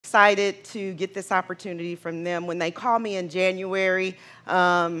excited to get this opportunity from them. When they called me in January,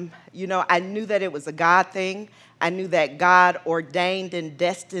 I knew that it was a God thing. I knew that God ordained and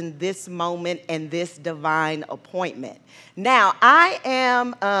destined this moment and this divine appointment. Now, I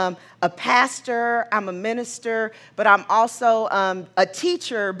am a pastor, I'm a minister, but I'm also a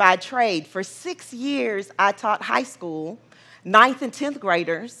teacher by trade. For 6 years, I taught high school, 9th and 10th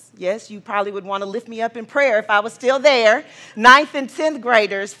graders. Yes, you probably would want to lift me up in prayer if I was still there. 9th and 10th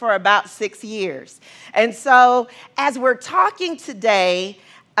graders for about 6 years. And so as we're talking today,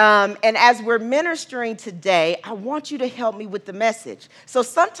 and as we're ministering today, I want you to help me with the message. So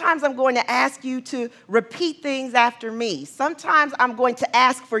sometimes I'm going to ask you to repeat things after me. Sometimes I'm going to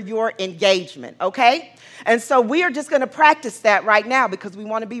ask for your engagement, okay? And so we are just going to practice that right now because we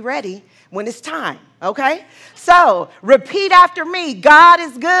want to be ready when it's time, okay? So repeat after me. God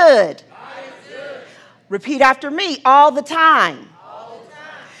is good. God is good. Repeat after me. All the time. All the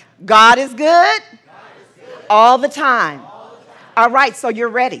time. God is good. God is good. All the time. All right, so you're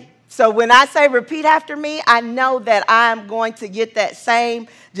ready. So when I say repeat after me, I know that I'm going to get that same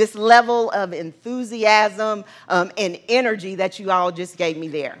just level of enthusiasm and energy that you all just gave me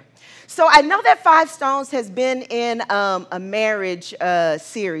there. So I know that Five Stones has been in a marriage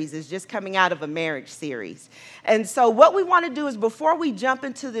series. It's just coming out of a marriage series. And so what we want to do is before we jump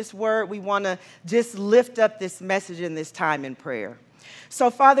into this word, we want to just lift up this message in this time in prayer. So,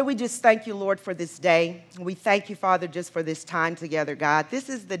 Father, we just thank you, Lord, for this day. We thank you, Father, just for this time together, God. This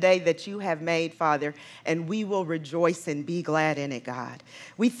is the day that you have made, Father, and we will rejoice and be glad in it, God.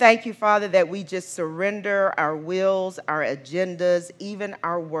 We thank you, Father, that we just surrender our wills, our agendas, even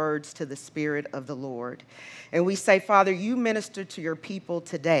our words to the Spirit of the Lord. And we say, Father, you minister to your people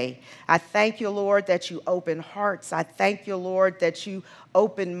today. I thank you, Lord, that you open hearts. I thank you, Lord, that you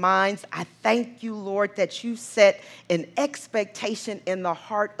open minds. I thank you, Lord, that you set an expectation in the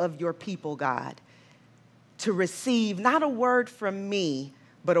heart of your people, God, to receive not a word from me,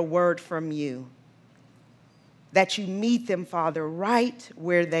 but a word from you. That you meet them, Father, right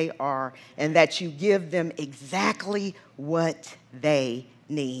where they are, and that you give them exactly what they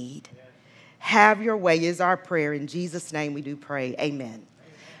need. Have your way is our prayer. In Jesus' name we do pray. Amen.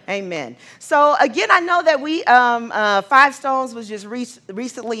 Amen. So again, I know that we, Five Stones was just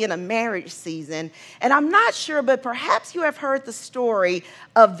recently in a marriage season. And I'm not sure, but perhaps you have heard the story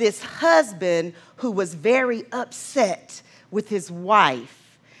of this husband who was very upset with his wife.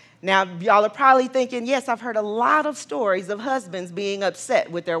 Now, y'all are probably thinking, yes, I've heard a lot of stories of husbands being upset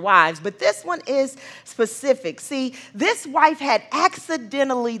with their wives, but this one is specific. See, this wife had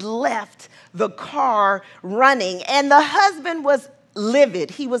accidentally left the car running, and the husband was livid.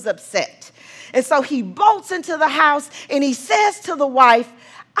 He was upset. And so he bolts into the house, and he says to the wife,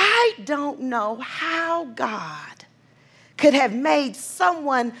 I don't know how God could have made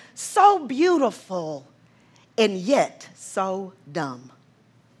someone so beautiful and yet so dumb.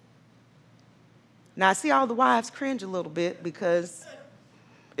 Now, I see all the wives cringe a little bit because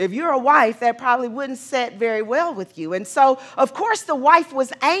if you're a wife, that probably wouldn't set very well with you. And so, of course, the wife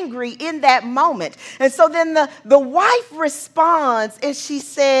was angry in that moment. And so then the wife responds and she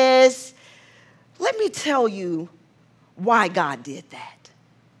says, let me tell you why God did that.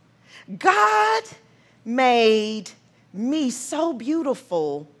 God made me so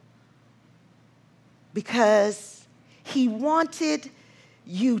beautiful because he wanted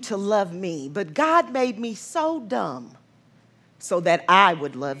you to love me, but God made me so dumb so that I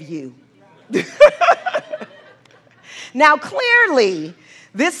would love you. Now, clearly,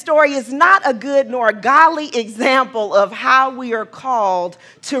 this story is not a good nor a godly example of how we are called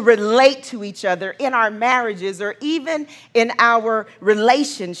to relate to each other in our marriages or even in our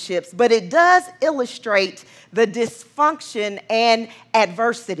relationships, but it does illustrate the dysfunction and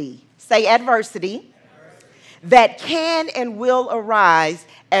adversity. Say adversity. That can and will arise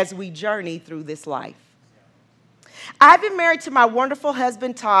as we journey through this life. I've been married to my wonderful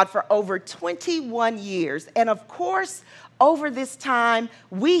husband, Todd, for over 21 years. And of course, over this time,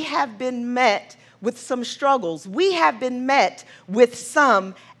 we have been met with some struggles. We have been met with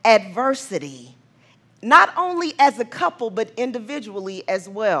some adversity, not only as a couple, but individually as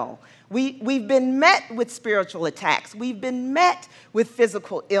well. We've been met with spiritual attacks. We've been met with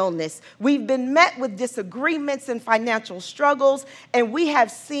physical illness. We've been met with disagreements and financial struggles, and we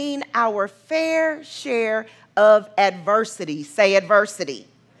have seen our fair share of adversity. Say adversity.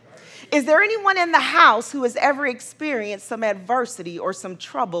 Is there anyone in the house who has ever experienced some adversity or some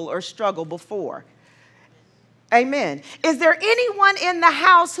trouble or struggle before? Amen. Is there anyone in the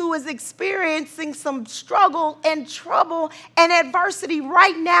house who is experiencing some struggle and trouble and adversity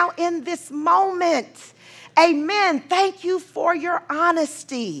right now in this moment? Amen. Thank you for your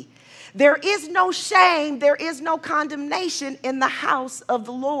honesty. There is no shame, there is no condemnation in the house of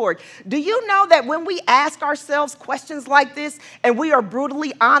the Lord. Do you know that when we ask ourselves questions like this and we are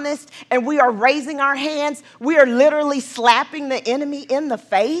brutally honest and we are raising our hands, we are literally slapping the enemy in the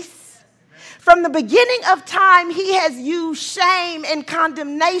face? From the beginning of time, he has used shame and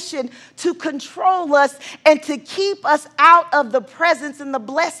condemnation to control us and to keep us out of the presence and the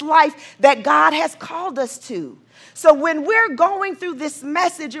blessed life that God has called us to. So when we're going through this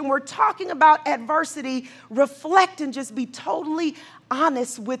message and we're talking about adversity, reflect and just be totally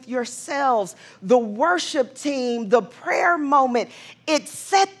honest with yourselves. The worship team, the prayer moment, it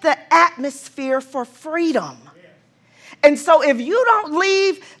set the atmosphere for freedom. And so if you don't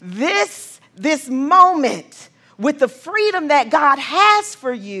leave this moment with the freedom that God has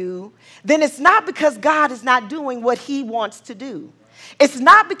for you, then it's not because God is not doing what he wants to do. It's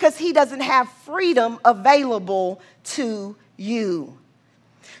not because he doesn't have freedom available to you.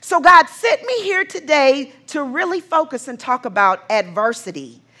 So God sent me here today to really focus and talk about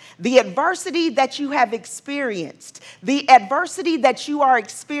adversity. The adversity that you have experienced, the adversity that you are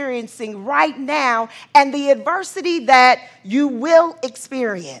experiencing right now, and the adversity that you will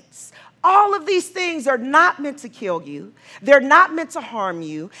experience. All of these things are not meant to kill you. They're not meant to harm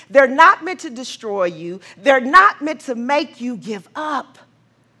you. They're not meant to destroy you. They're not meant to make you give up.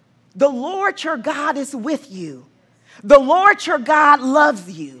 The Lord your God is with you. The Lord your God loves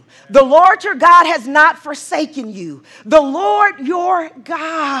you. The Lord your God has not forsaken you. The Lord your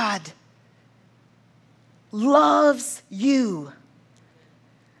God loves you.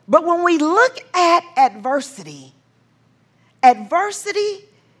 But when we look at adversity, adversity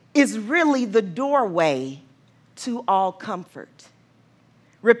is really the doorway to all comfort.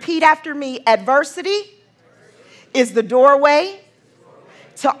 Repeat after me. Adversity is the doorway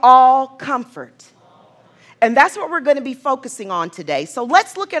to all comfort. And that's what we're going to be focusing on today. So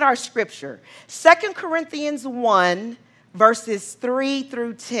let's look at our scripture. 2 Corinthians 1, verses 3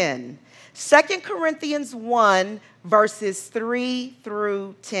 through 10. 2 Corinthians 1, verses 3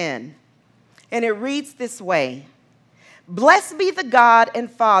 through 10. And it reads this way. Blessed be the God and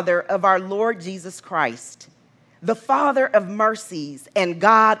Father of our Lord Jesus Christ, the Father of mercies and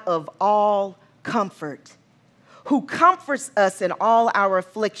God of all comfort, who comforts us in all our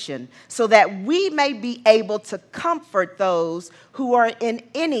affliction, so that we may be able to comfort those who are in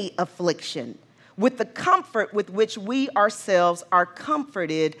any affliction, with the comfort with which we ourselves are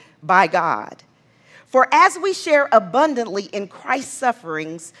comforted by God. For as we share abundantly in Christ's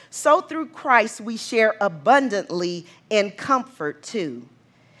sufferings, so through Christ we share abundantly in comfort too.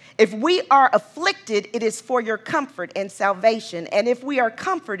 If we are afflicted, it is for your comfort and salvation. And if we are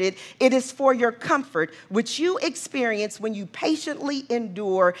comforted, it is for your comfort, which you experience when you patiently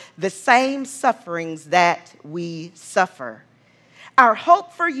endure the same sufferings that we suffer. Our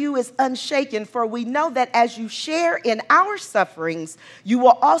hope for you is unshaken, for we know that as you share in our sufferings, you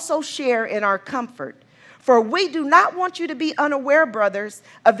will also share in our comfort. For we do not want you to be unaware, brothers,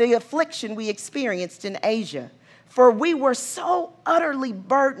 of the affliction we experienced in Asia. For we were so utterly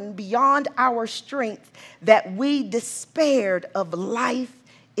burdened beyond our strength that we despaired of life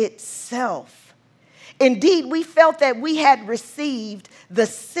itself. Indeed, we felt that we had received the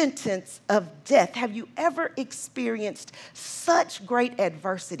sentence of death. Have you ever experienced such great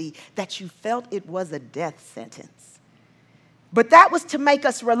adversity that you felt it was a death sentence? But that was to make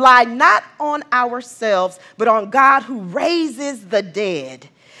us rely not on ourselves, but on God who raises the dead.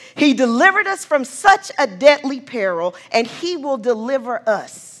 He delivered us from such a deadly peril, and he will deliver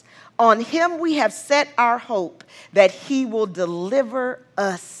us. On him we have set our hope that he will deliver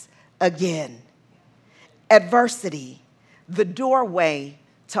us again. Adversity, the doorway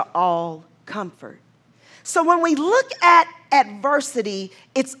to all comfort. So when we look at adversity,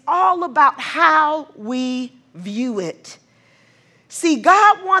 it's all about how we view it. See,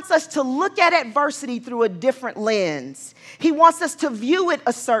 God wants us to look at adversity through a different lens. He wants us to view it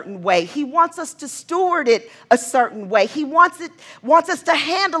a certain way. He wants us to steward it a certain way. He wants us to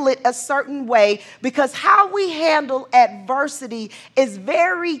handle it a certain way, because how we handle adversity is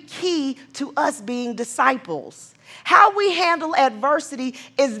very key to us being disciples. How we handle adversity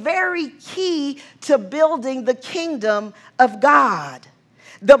is very key to building the kingdom of God.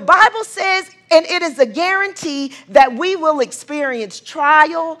 The Bible says, and it is a guarantee, that we will experience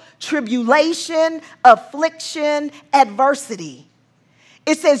trial, tribulation, affliction, adversity.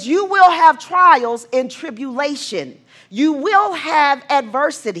 It says you will have trials and tribulation. You will have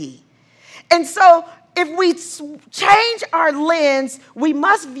adversity. And so if we change our lens, we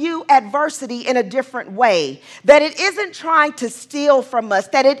must view adversity in a different way. That it isn't trying to steal from us,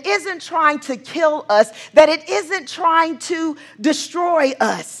 that it isn't trying to kill us, that it isn't trying to destroy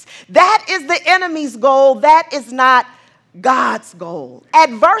us. That is the enemy's goal. That is not God's goal.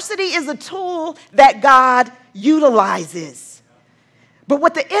 Adversity is a tool that God utilizes. But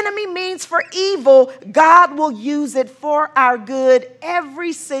what the enemy means for evil, God will use it for our good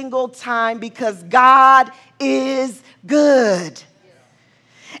every single time because God is good.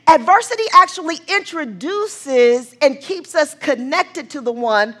 Adversity actually introduces and keeps us connected to the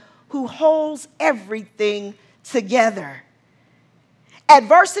one who holds everything together.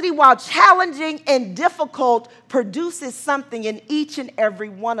 Adversity, while challenging and difficult, produces something in each and every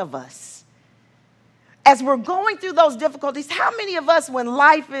one of us. As we're going through those difficulties, how many of us, when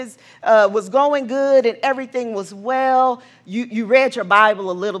life was going good and everything was well, you read your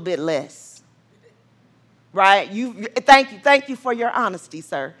Bible a little bit less? Right? Thank you for your honesty,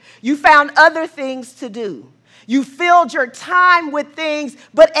 sir. You found other things to do. You filled your time with things,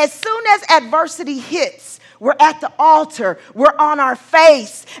 but as soon as adversity hits, we're at the altar, we're on our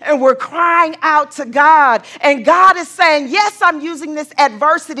face, and we're crying out to God. And God is saying, yes, I'm using this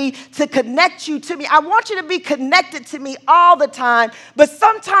adversity to connect you to me. I want you to be connected to me all the time, but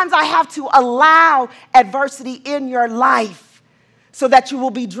sometimes I have to allow adversity in your life so that you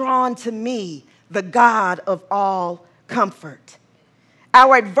will be drawn to me, the God of all comfort.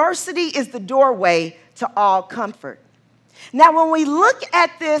 Our adversity is the doorway to all comfort. Now, when we look at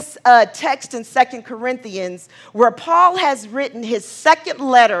this text in 2 Corinthians, where Paul has written his second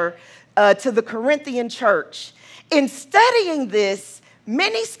letter to the Corinthian church, in studying this,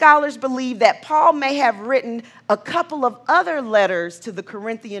 many scholars believe that Paul may have written a couple of other letters to the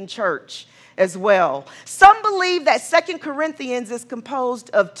Corinthian church as well. Some believe that 2 Corinthians is composed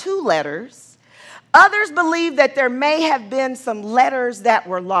of 2 letters. Others believe that there may have been some letters that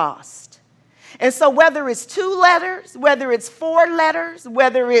were lost. And so whether it's 2 letters, whether it's 4 letters,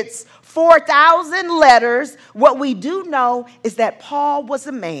 whether it's 4,000 letters, what we do know is that Paul was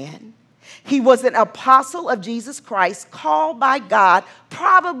a man. He was an apostle of Jesus Christ, called by God,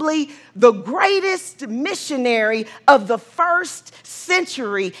 probably the greatest missionary of the first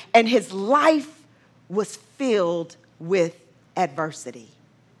century, and his life was filled with adversity.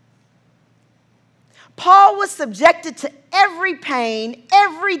 Paul was subjected to every pain,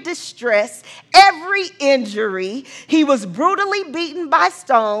 every distress, every injury. He was brutally beaten by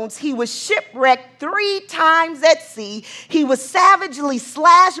stones. He was shipwrecked 3 times at sea. He was savagely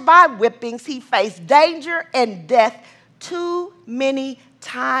slashed by whippings. He faced danger and death too many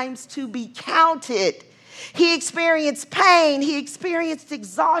times to be counted. He experienced pain. He experienced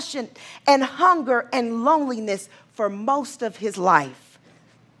exhaustion and hunger and loneliness for most of his life.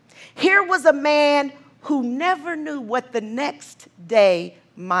 Here was a man who never knew what the next day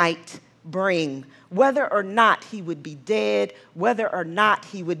might bring, whether or not he would be dead, whether or not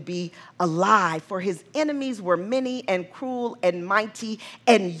he would be alive. For his enemies were many and cruel and mighty,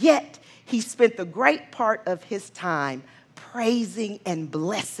 and yet he spent the great part of his time praising and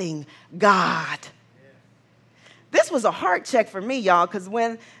blessing God. This was a heart check for me, y'all, because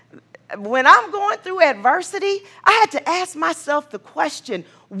when I'm going through adversity, I had to ask myself the question,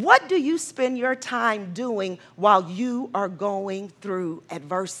 what do you spend your time doing while you are going through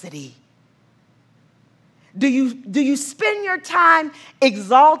adversity? Do you spend your time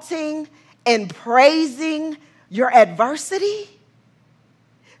exalting and praising your adversity?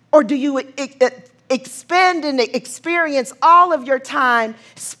 Or do you expend and experience all of your time,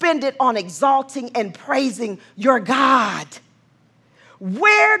 spend it on exalting and praising your God?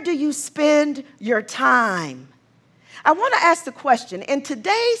 Where do you spend your time? I want to ask the question, in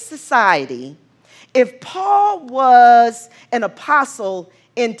today's society, if Paul was an apostle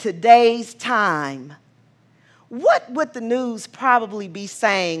in today's time, what would the news probably be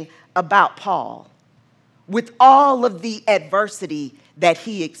saying about Paul with all of the adversity that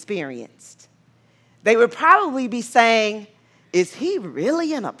he experienced? They would probably be saying, is he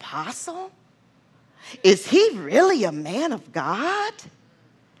really an apostle? Is he really a man of God?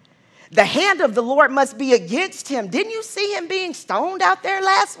 The hand of the Lord must be against him. Didn't you see him being stoned out there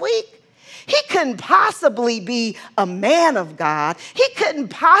last week? He couldn't possibly be a man of God. He couldn't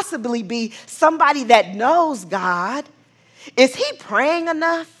possibly be somebody that knows God. Is he praying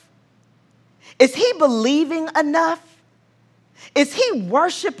enough? Is he believing enough? Is he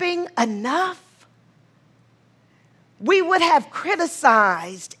worshiping enough? We would have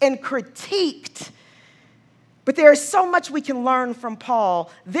criticized and critiqued But there is so much we can learn from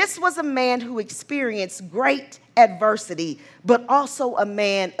Paul. This was a man who experienced great adversity, but also a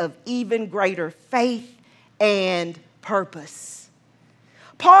man of even greater faith and purpose.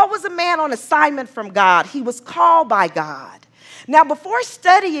 Paul was a man on assignment from God. He was called by God. Now, before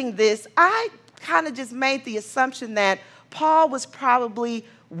studying this, I kind of just made the assumption that Paul was probably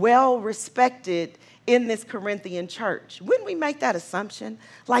well respected in this Corinthian church. Wouldn't we make that assumption?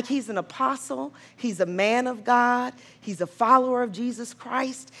 Like he's an apostle, he's a man of God, he's a follower of Jesus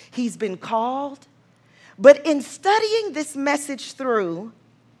Christ, he's been called. But in studying this message through,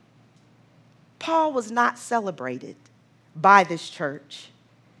 Paul was not celebrated by this church.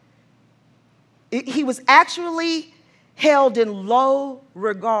 He was actually held in low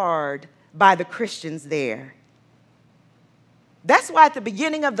regard by the Christians there. That's why at the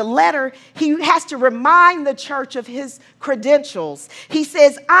beginning of the letter, he has to remind the church of his credentials. He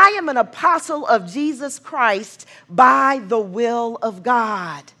says, I am an apostle of Jesus Christ by the will of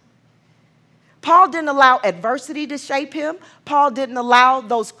God. Paul didn't allow adversity to shape him. Paul didn't allow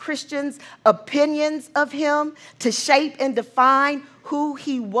those Christians' opinions of him to shape and define who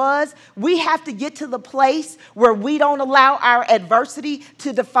he was. We have to get to the place where we don't allow our adversity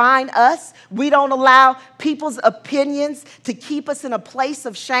to define us. We don't allow people's opinions to keep us in a place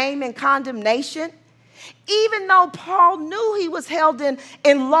of shame and condemnation. Even though Paul knew he was held in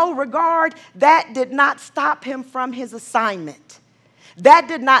low regard, that did not stop him from his assignment. That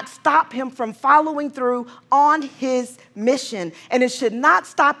did not stop him from following through on his mission. And it should not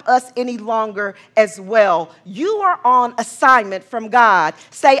stop us any longer as well. You are on assignment from God.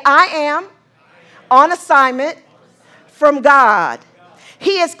 Say, I am on assignment from God.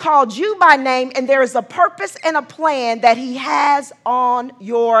 He has called you by name, and there is a purpose and a plan that he has on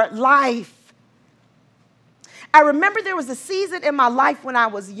your life. I remember there was a season in my life when I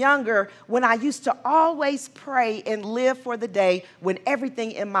was younger when I used to always pray and live for the day when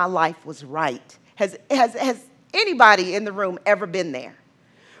everything in my life was right. Has anybody in the room ever been there?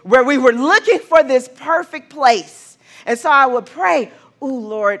 Where we were looking for this perfect place. And so I would pray, oh,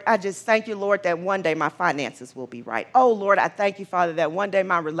 Lord, I just thank you, Lord, that one day my finances will be right. Oh, Lord, I thank you, Father, that one day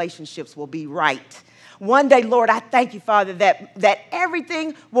my relationships will be right. One day, Lord, I thank you, Father, that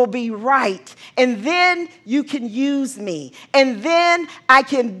everything will be right. And then you can use me. And then I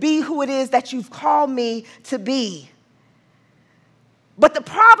can be who it is that you've called me to be. But the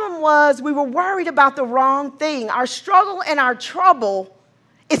problem was we were worried about the wrong thing. Our struggle and our trouble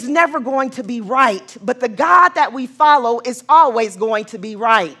is never going to be right. But the God that we follow is always going to be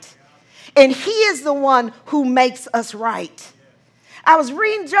right. And he is the one who makes us right. I was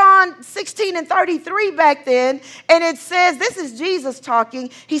reading John 16 and 33 back then, and it says, this is Jesus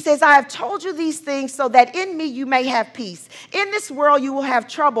talking. He says, I have told you these things so that in me you may have peace. In this world you will have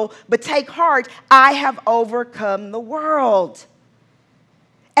trouble, but take heart, I have overcome the world.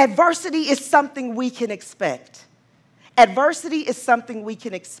 Adversity is something we can expect. Adversity is something we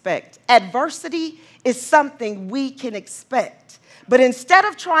can expect. Adversity is something we can expect. But instead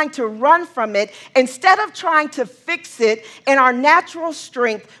of trying to run from it, instead of trying to fix it in our natural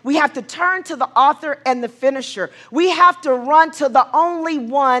strength, we have to turn to the author and the finisher. We have to run to the only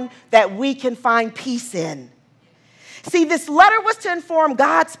one that we can find peace in. See, this letter was to inform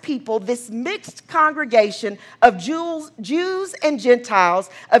God's people, this mixed congregation of Jews and Gentiles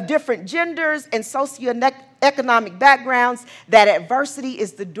of different genders and socioeconomic backgrounds, that adversity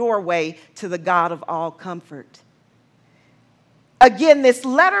is the doorway to the God of all comfort. Again, this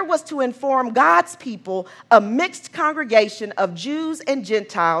letter was to inform God's people, a mixed congregation of Jews and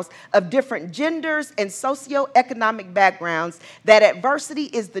Gentiles of different genders and socioeconomic backgrounds, that adversity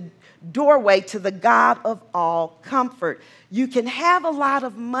is the doorway to the God of all comfort. You can have a lot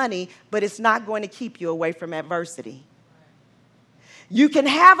of money, but it's not going to keep you away from adversity. You can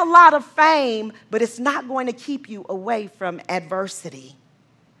have a lot of fame, but it's not going to keep you away from adversity.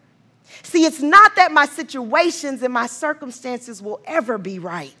 See, it's not that my situations and my circumstances will ever be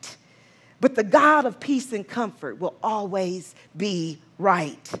right, but the God of peace and comfort will always be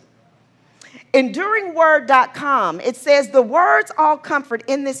right. EnduringWord.com, it says the words all comfort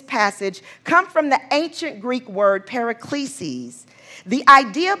in this passage come from the ancient Greek word paraklesis. The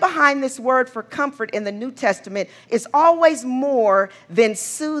idea behind this word for comfort in the New Testament is always more than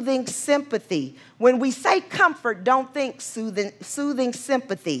soothing sympathy. When we say comfort, don't think soothing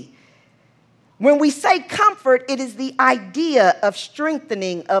sympathy. When we say comfort, it is the idea of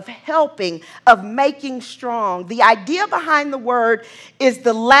strengthening, of helping, of making strong. The idea behind the word is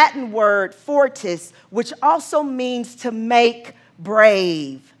the Latin word fortis, which also means to make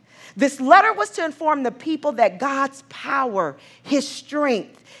brave. This letter was to inform the people that God's power, his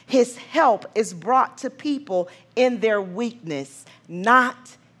strength, his help is brought to people in their weakness,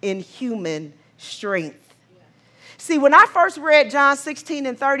 not in human strength. See, when I first read John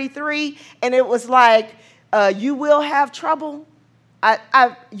 16:33, and it was like, you will have trouble.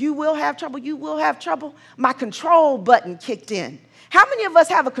 You will have trouble. My control button kicked in. How many of us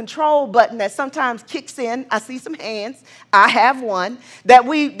have a control button that sometimes kicks in? I see some hands. I have one that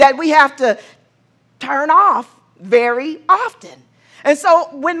we have to turn off very often. And so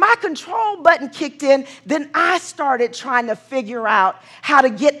when my control button kicked in, then I started trying to figure out how to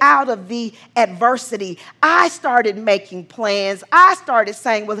get out of the adversity. I started making plans. I started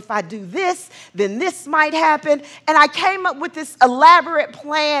saying, well, if I do this, then this might happen. And I came up with this elaborate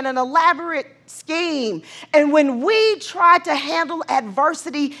plan, an elaborate scheme. And when we try to handle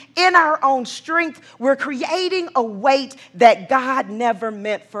adversity in our own strength, we're creating a weight that God never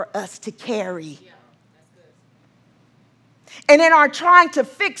meant for us to carry. And in our trying to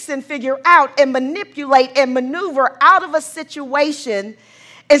fix and figure out and manipulate and maneuver out of a situation,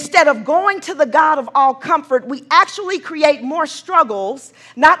 instead of going to the God of all comfort, we actually create more struggles,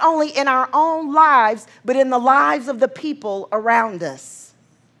 not only in our own lives, but in the lives of the people around us.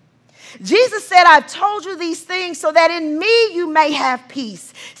 Jesus said, I've told you these things so that in me you may have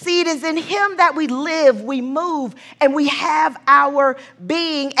peace. See, it is in him that we live, we move, and we have our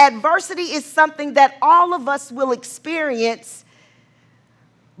being. Adversity is something that all of us will experience,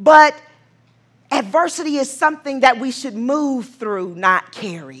 but adversity is something that we should move through, not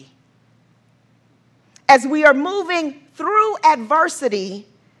carry. As we are moving through adversity,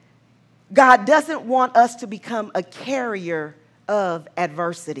 God doesn't want us to become a carrier of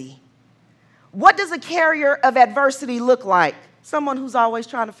adversity. What does a carrier of adversity look like? Someone who's always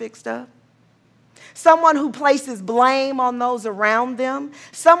trying to fix stuff. Someone who places blame on those around them.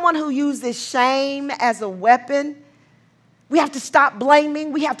 Someone who uses shame as a weapon. We have to stop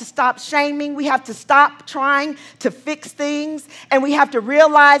blaming. We have to stop shaming. We have to stop trying to fix things. And we have to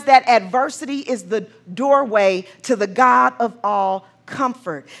realize that adversity is the doorway to the God of all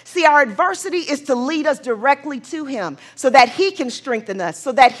comfort. See, our adversity is to lead us directly to him so that he can strengthen us,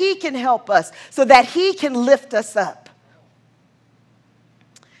 so that he can help us, so that he can lift us up.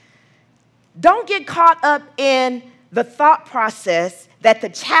 Don't get caught up in the thought process that the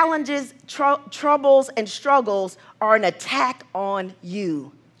challenges, troubles, and struggles are an attack on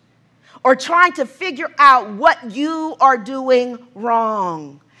you, or trying to figure out what you are doing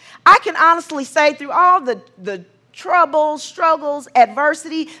wrong. I can honestly say through all the troubles, struggles,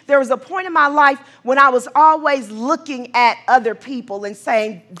 adversity, there was a point in my life when I was always looking at other people and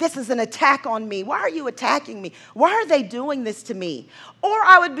saying, this is an attack on me. Why are you attacking me? Why are they doing this to me? Or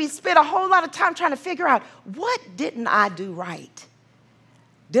I would spend a whole lot of time trying to figure out, what didn't I do right?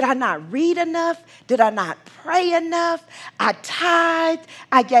 Did I not read enough? Did I not pray enough? I tithed.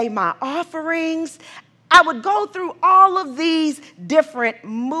 I gave my offerings. I would go through all of these different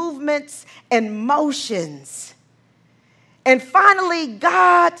movements and motions. And finally,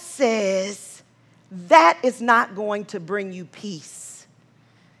 God says, that is not going to bring you peace.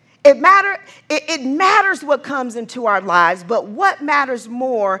 It matters what comes into our lives, but what matters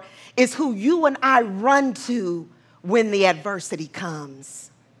more is who you and I run to when the adversity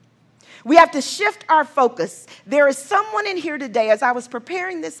comes. We have to shift our focus. There is someone in here today, as I was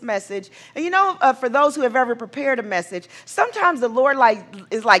preparing this message, and for those who have ever prepared a message, sometimes the Lord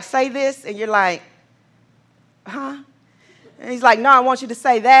is like, say this, and you're like, huh? And he's like, no, I want you to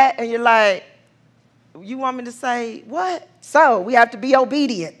say that. And you're like, you want me to say what? So we have to be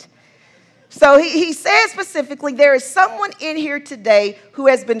obedient. So he says specifically, there is someone in here today who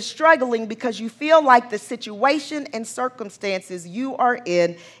has been struggling because you feel like the situation and circumstances you are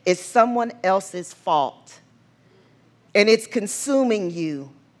in is someone else's fault. And it's consuming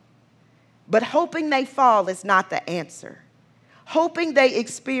you. But hoping they fall is not the answer. Hoping they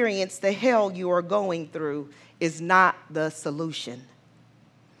experience the hell you are going through is not the solution.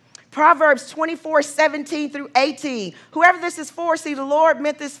 Proverbs 24:17-18. Whoever this is for, see, the Lord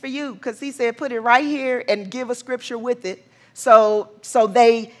meant this for you, because he said, put it right here and give a scripture with it so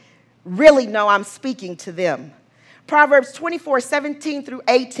they really know I'm speaking to them. Proverbs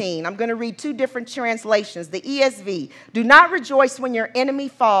 24:17-18. I'm going to read two different translations. The ESV. Do not rejoice when your enemy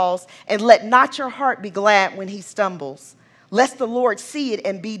falls, and let not your heart be glad when he stumbles, lest the Lord see it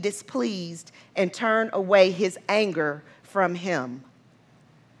and be displeased and turn away his anger from him.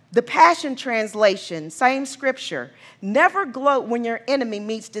 The Passion Translation, same scripture. Never gloat when your enemy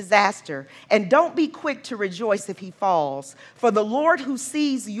meets disaster, and don't be quick to rejoice if he falls, for the Lord who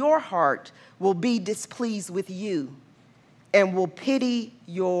sees your heart will be displeased with you. and will pity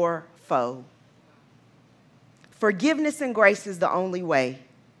your foe. Forgiveness and grace is the only way.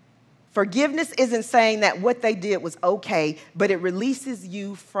 Forgiveness isn't saying that what they did was okay, but it releases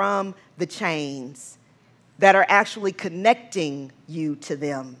you from the chains that are actually connecting you to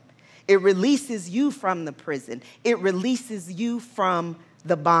them. It releases you from the prison. It releases you from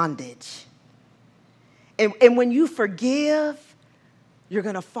the bondage. And when you forgive, you're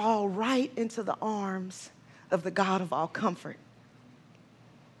going to fall right into the arms of the God of all comfort.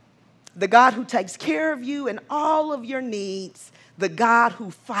 The God who takes care of you and all of your needs. The God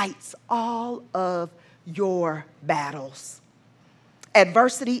who fights all of your battles.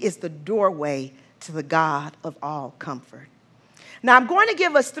 Adversity is the doorway to the God of all comfort. Now, I'm going to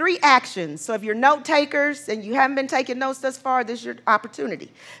give us 3 actions. So if you're note takers and you haven't been taking notes thus far, this is your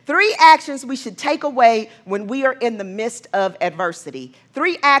opportunity. 3 actions we should take away when we are in the midst of adversity.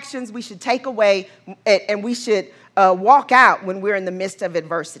 3 actions we should take away and we should walk out when we're in the midst of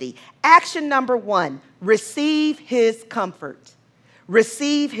adversity. Action number 1, receive his comfort.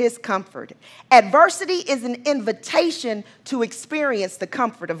 Receive his comfort. Adversity is an invitation to experience the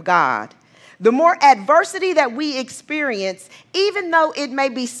comfort of God. The more adversity that we experience, even though it may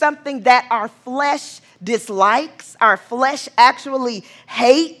be something that our flesh dislikes, our flesh actually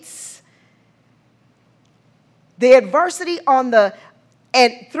hates, the adversity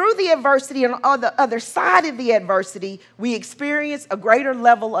and through the adversity and on the other side of the adversity, we experience a greater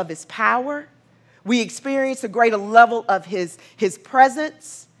level of his power. We experience a greater level of his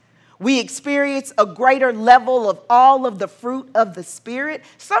presence. We experience a greater level of all of the fruit of the Spirit.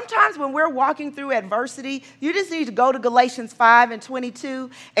 Sometimes when we're walking through adversity, you just need to go to Galatians 5:22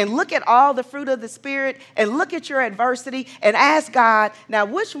 and look at all the fruit of the Spirit and look at your adversity and ask God, now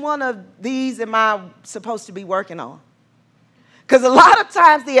which one of these am I supposed to be working on? Because a lot of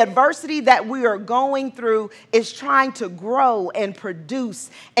times the adversity that we are going through is trying to grow and produce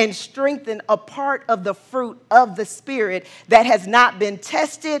and strengthen a part of the fruit of the Spirit that has not been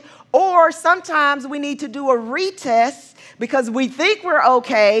tested. Or sometimes we need to do a retest because we think we're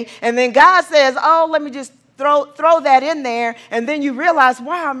okay. And then God says, oh, let me just throw that in there. And then you realize,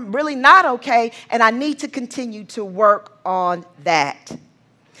 wow, I'm really not okay. And I need to continue to work on that.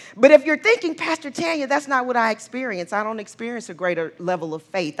 But if you're thinking, Pastor Tanya, that's not what I experience. I don't experience a greater level of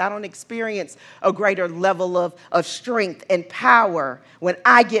faith. I don't experience a greater level of strength and power. When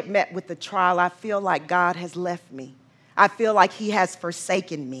I get met with the trial, I feel like God has left me. I feel like he has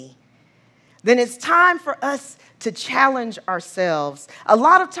forsaken me. Then it's time for us to challenge ourselves. A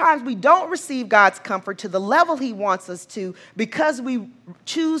lot of times we don't receive God's comfort to the level he wants us to because we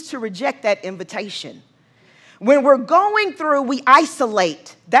choose to reject that invitation. When we're going through, we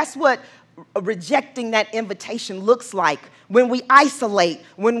isolate. That's what rejecting that invitation looks like. When we isolate,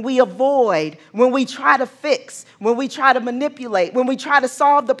 when we avoid, when we try to fix, when we try to manipulate, when we try to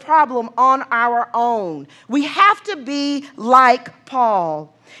solve the problem on our own. We have to be like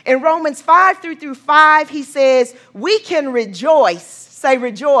Paul. In Romans 5:3-5, he says, we can rejoice. Say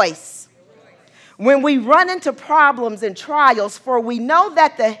rejoice. When we run into problems and trials, for we know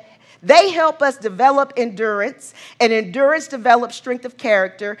that they help us develop endurance, and endurance develops strength of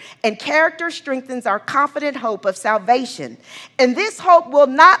character, and character strengthens our confident hope of salvation. And this hope will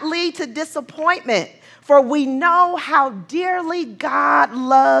not lead to disappointment, for we know how dearly God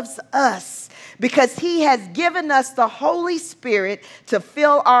loves us, because he has given us the Holy Spirit to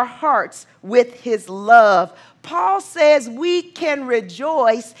fill our hearts with his love. Paul says we can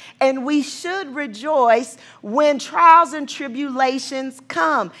rejoice, and we should rejoice when trials and tribulations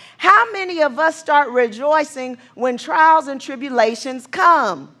come. How many of us start rejoicing when trials and tribulations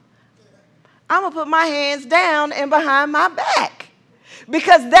come? I'm going to put my hands down and behind my back,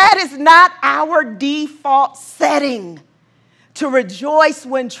 because that is not our default setting, to rejoice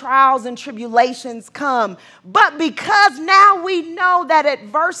when trials and tribulations come. But because now we know that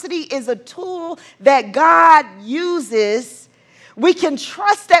adversity is a tool that God uses, we can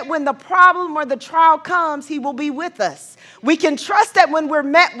trust that when the problem or the trial comes, he will be with us. We can trust that when we're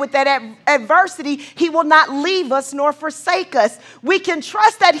met with that adversity, he will not leave us nor forsake us. We can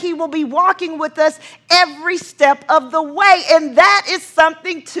trust that he will be walking with us every step of the way. And that is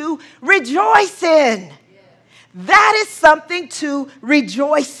something to rejoice in. That is something to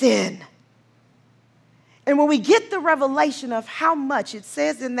rejoice in. And when we get the revelation of how much it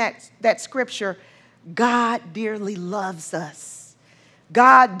says in that scripture, God dearly loves us.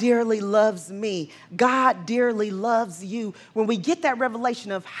 God dearly loves me. God dearly loves you. When we get that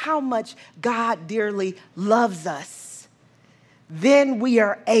revelation of how much God dearly loves us, then we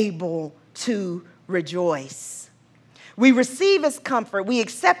are able to rejoice. We receive his comfort. We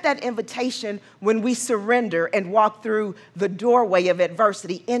accept that invitation when we surrender and walk through the doorway of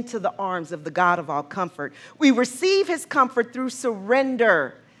adversity into the arms of the God of all comfort. We receive his comfort through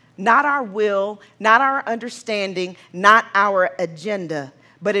surrender, not our will, not our understanding, not our agenda,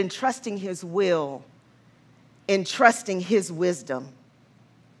 but in trusting his will, in trusting his wisdom.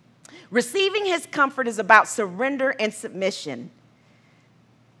 Receiving his comfort is about surrender and submission.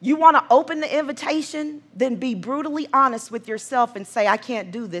 You want to open the invitation? Then be brutally honest with yourself and say, I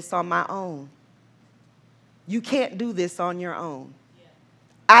can't do this on my own. You can't do this on your own.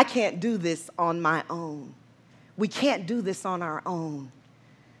 I can't do this on my own. We can't do this on our own.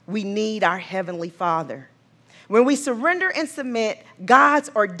 We need our Heavenly Father. When we surrender and submit, God's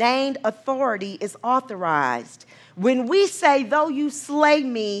ordained authority is authorized. When we say, though you slay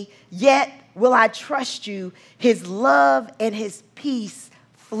me, yet will I trust you, his love and his peace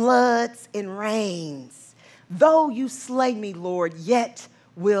floods and rains. Though you slay me, Lord, yet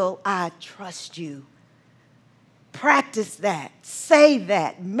will I trust you. Practice that. Say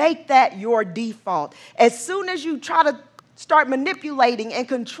that. Make that your default. As soon as you try to start manipulating and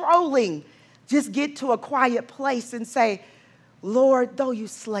controlling, just get to a quiet place and say, Lord, though you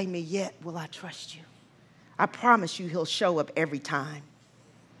slay me, yet will I trust you. I promise you he'll show up every time.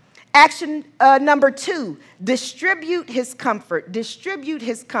 Action number 2, distribute his comfort. Distribute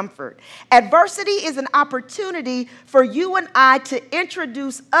his comfort. Adversity is an opportunity for you and I to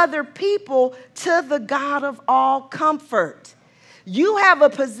introduce other people to the God of all comfort. You have a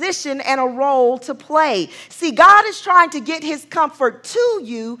position and a role to play. See, God is trying to get his comfort to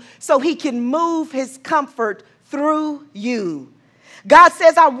you so he can move his comfort through you. God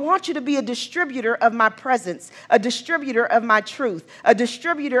says, I want you to be a distributor of my presence, a distributor of my truth, a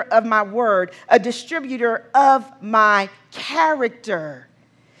distributor of my word, a distributor of my character.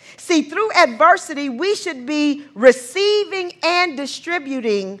 See, through adversity, we should be receiving and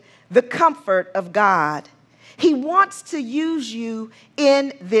distributing the comfort of God. He wants to use you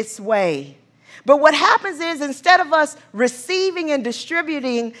in this way. But what happens is, instead of us receiving and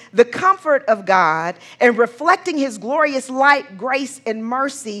distributing the comfort of God and reflecting his glorious light, grace, and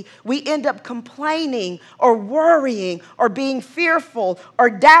mercy, we end up complaining or worrying or being fearful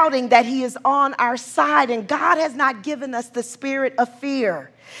or doubting that he is on our side. And God has not given us the spirit of fear.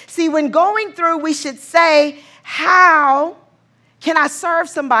 See, when going through, we should say, how can I serve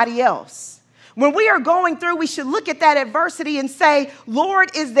somebody else? When we are going through, we should look at that adversity and say,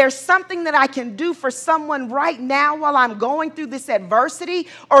 Lord, is there something that I can do for someone right now while I'm going through this adversity?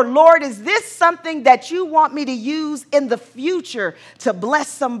 Or Lord, is this something that you want me to use in the future to bless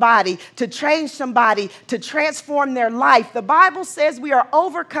somebody, to change somebody, to transform their life? The Bible says we are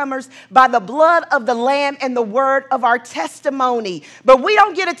overcomers by the blood of the Lamb and the word of our testimony. But we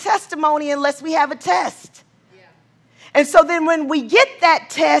don't get a testimony unless we have a test. And so then when we get that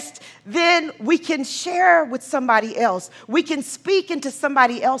test, then we can share with somebody else. We can speak into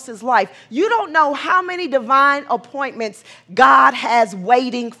somebody else's life. You don't know how many divine appointments God has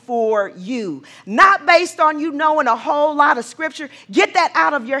waiting for you. Not based on you knowing a whole lot of scripture. Get that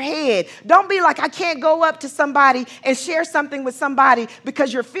out of your head. Don't be like, I can't go up to somebody and share something with somebody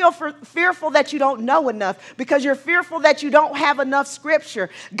because you're fearful that you don't know enough, because you're fearful that you don't have enough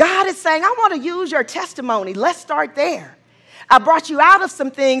scripture. God is saying, I want to use your testimony. Let's start there. I brought you out of some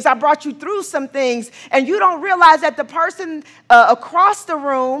things. I brought you through some things. And you don't realize that the person across the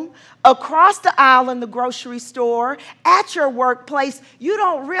room, across the aisle in the grocery store, at your workplace, you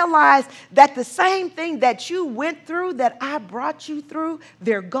don't realize that the same thing that you went through, that I brought you through,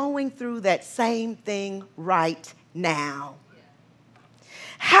 they're going through that same thing right now.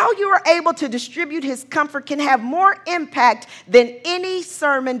 How you are able to distribute his comfort can have more impact than any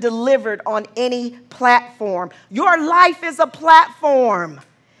sermon delivered on any platform. Your life is a platform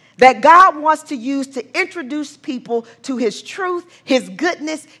that God wants to use to introduce people to his truth, his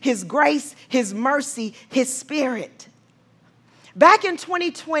goodness, his grace, his mercy, his spirit. Back in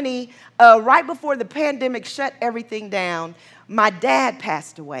 2020, right before the pandemic shut everything down, my dad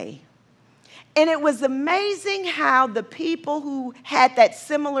passed away. And it was amazing how the people who had that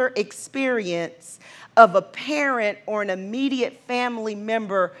similar experience of a parent or an immediate family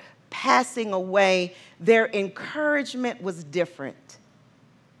member passing away, their encouragement was different.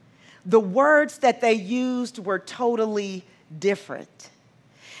 The words that they used were totally different.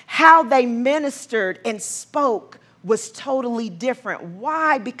 How they ministered and spoke was totally different.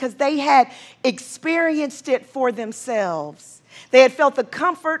 Why? Because they had experienced it for themselves. They had felt the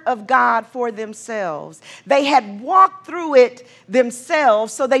comfort of God for themselves. They had walked through it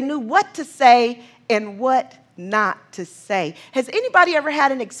themselves, so they knew what to say and what not to say. Has anybody ever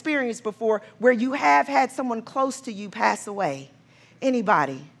had an experience before where you have had someone close to you pass away?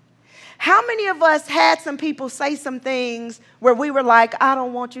 Anybody? How many of us had some people say some things where we were like, I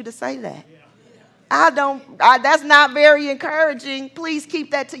don't want you to say that. That's not very encouraging. Please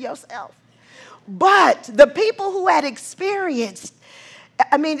keep that to yourself. But the people who had experienced,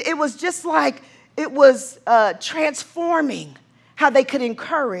 it was just like, it was transforming how they could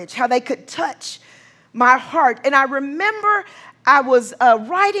encourage, how they could touch my heart. And I remember I was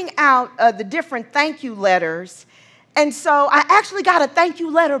writing out the different thank you letters. And so I actually got a thank you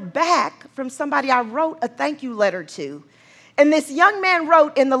letter back from somebody I wrote a thank you letter to. And this young man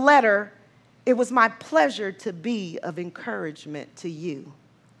wrote in the letter, "It was my pleasure to be of encouragement to you."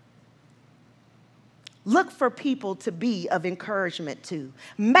 Look for people to be of encouragement to.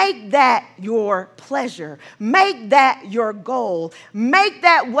 Make that your pleasure. Make that your goal. Make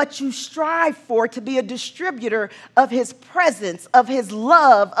that what you strive for, to be a distributor of his presence, of his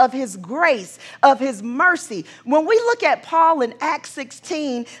love, of his grace, of his mercy. When we look at Paul in Acts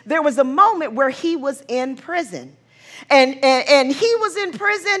 16, there was a moment where he was in prison. And he was in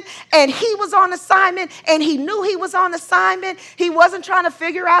prison, and he was on assignment, and he knew he was on assignment. He wasn't trying to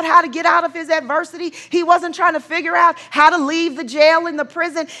figure out how to get out of his adversity. He wasn't trying to figure out how to leave the jail and the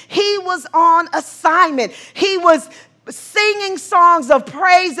prison. He was on assignment. He was singing songs of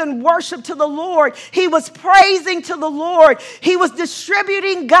praise and worship to the Lord. He was praising to the Lord. He was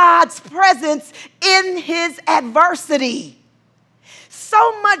distributing God's presence in his adversity.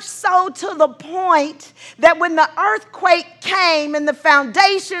 So much so to the point that when the earthquake came and the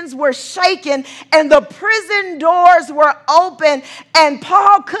foundations were shaken and the prison doors were open and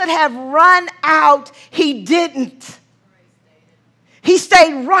Paul could have run out, he didn't. He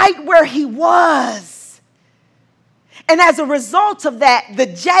stayed right where he was. And as a result of that, the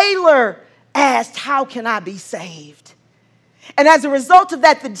jailer asked, "How can I be saved?" And as a result of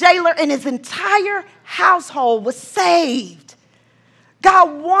that, the jailer and his entire household was saved.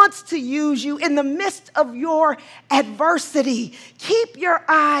 God wants to use you in the midst of your adversity. Keep your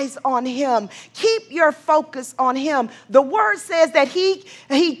eyes on him. Keep your focus on him. The word says that he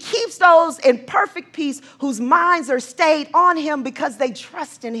keeps those in perfect peace whose minds are stayed on him because they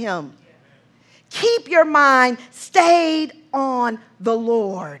trust in him. Keep your mind stayed on the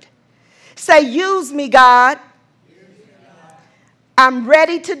Lord. Say, "Use me, God. I'm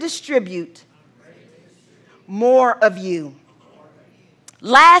ready to distribute more of you."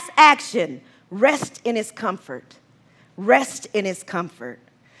 Last action, rest in his comfort. Rest in his comfort.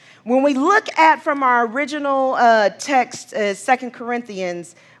 When we look at from our original text, 2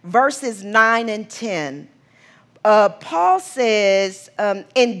 Corinthians, verses 9 and 10, Paul says,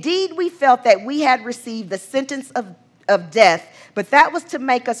 "Indeed, we felt that we had received the sentence of death, but that was to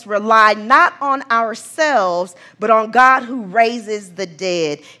make us rely not on ourselves, but on God who raises the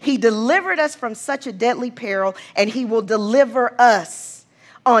dead. He delivered us from such a deadly peril, and he will deliver us.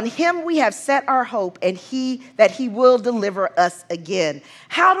 On him we have set our hope, and that he will deliver us again."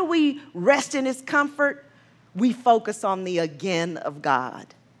 How do we rest in his comfort? We focus on the again of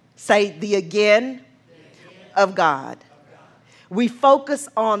God. Say, the again of God. We focus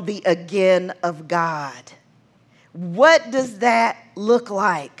on the again of God. What does that look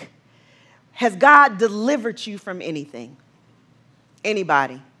like? Has God delivered you from anything?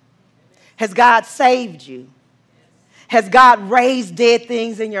 Anybody? Has God saved you? Has God raised dead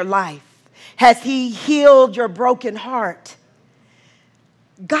things in your life? Has he healed your broken heart?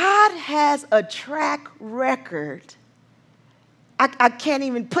 God has a track record. I can't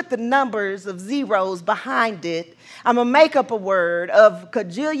even put the numbers of zeros behind it. I'm going to make up a word of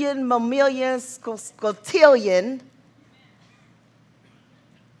cajillion, mamillion, scotillion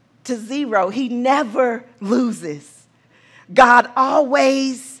to zero. He never loses. God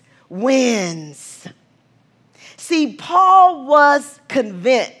always wins. See, Paul was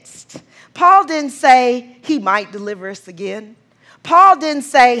convinced. Paul didn't say he might deliver us again. Paul didn't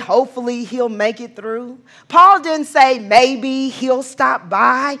say hopefully he'll make it through. Paul didn't say maybe he'll stop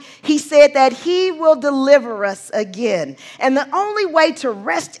by. He said that he will deliver us again. And the only way to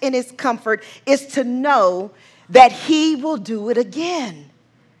rest in his comfort is to know that he will do it again.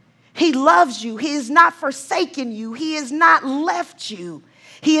 He loves you. He has not forsaken you. He has not left you.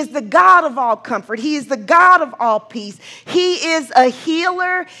 He is the God of all comfort. He is the God of all peace. He is a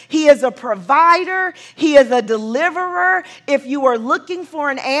healer. He is a provider. He is a deliverer. If you are looking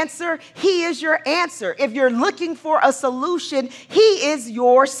for an answer, he is your answer. If you're looking for a solution, he is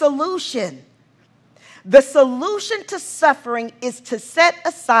your solution. The solution to suffering is to set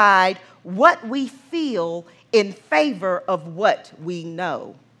aside what we feel in favor of what we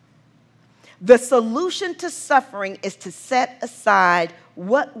know. The solution to suffering is to set aside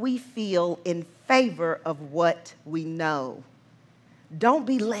what we feel in favor of what we know. Don't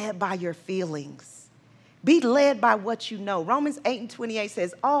be led by your feelings. Be led by what you know. Romans 8:28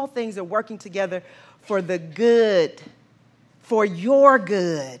 says, all things are working together for the good, for your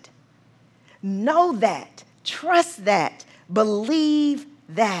good. Know that. Trust that. Believe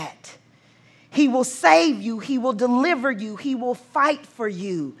that. He will save you. He will deliver you. He will fight for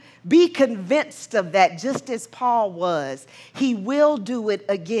you. Be convinced of that, just as Paul was. He will do it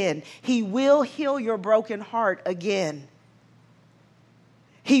again. He will heal your broken heart again.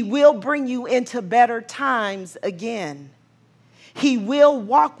 He will bring you into better times again. He will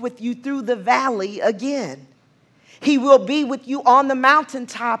walk with you through the valley again. He will be with you on the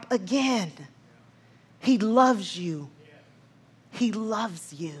mountaintop again. He loves you. He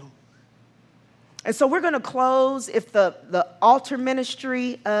loves you. And so we're going to close. If the altar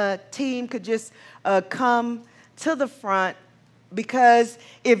ministry team could just come to the front, because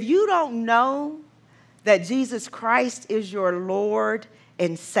if you don't know that Jesus Christ is your Lord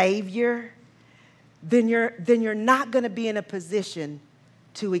and Savior, then you're not going to be in a position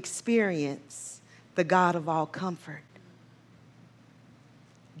to experience the God of all comfort.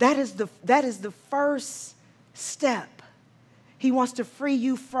 That is the first step. He wants to free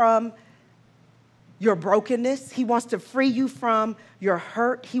you from your brokenness. He wants to free you from your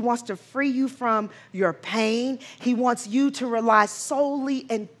hurt. He wants to free you from your pain. He wants you to rely solely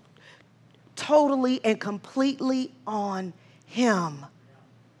and totally and completely on Him.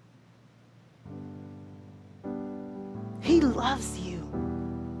 He loves you.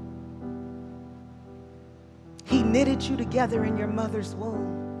 He knitted you together in your mother's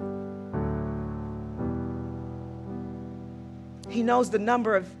womb. He knows the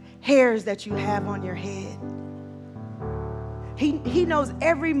number of hairs that you have on your head. He knows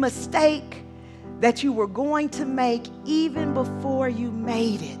every mistake that you were going to make even before you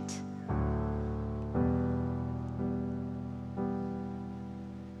made it.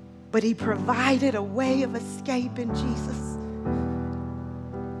 But He provided a way of escape in Jesus.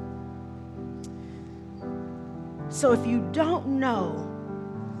 So if you don't know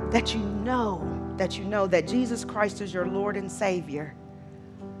that you know that Jesus Christ is your Lord and Savior,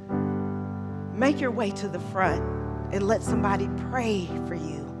 make your way to the front and let somebody pray for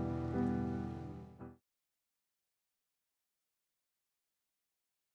you.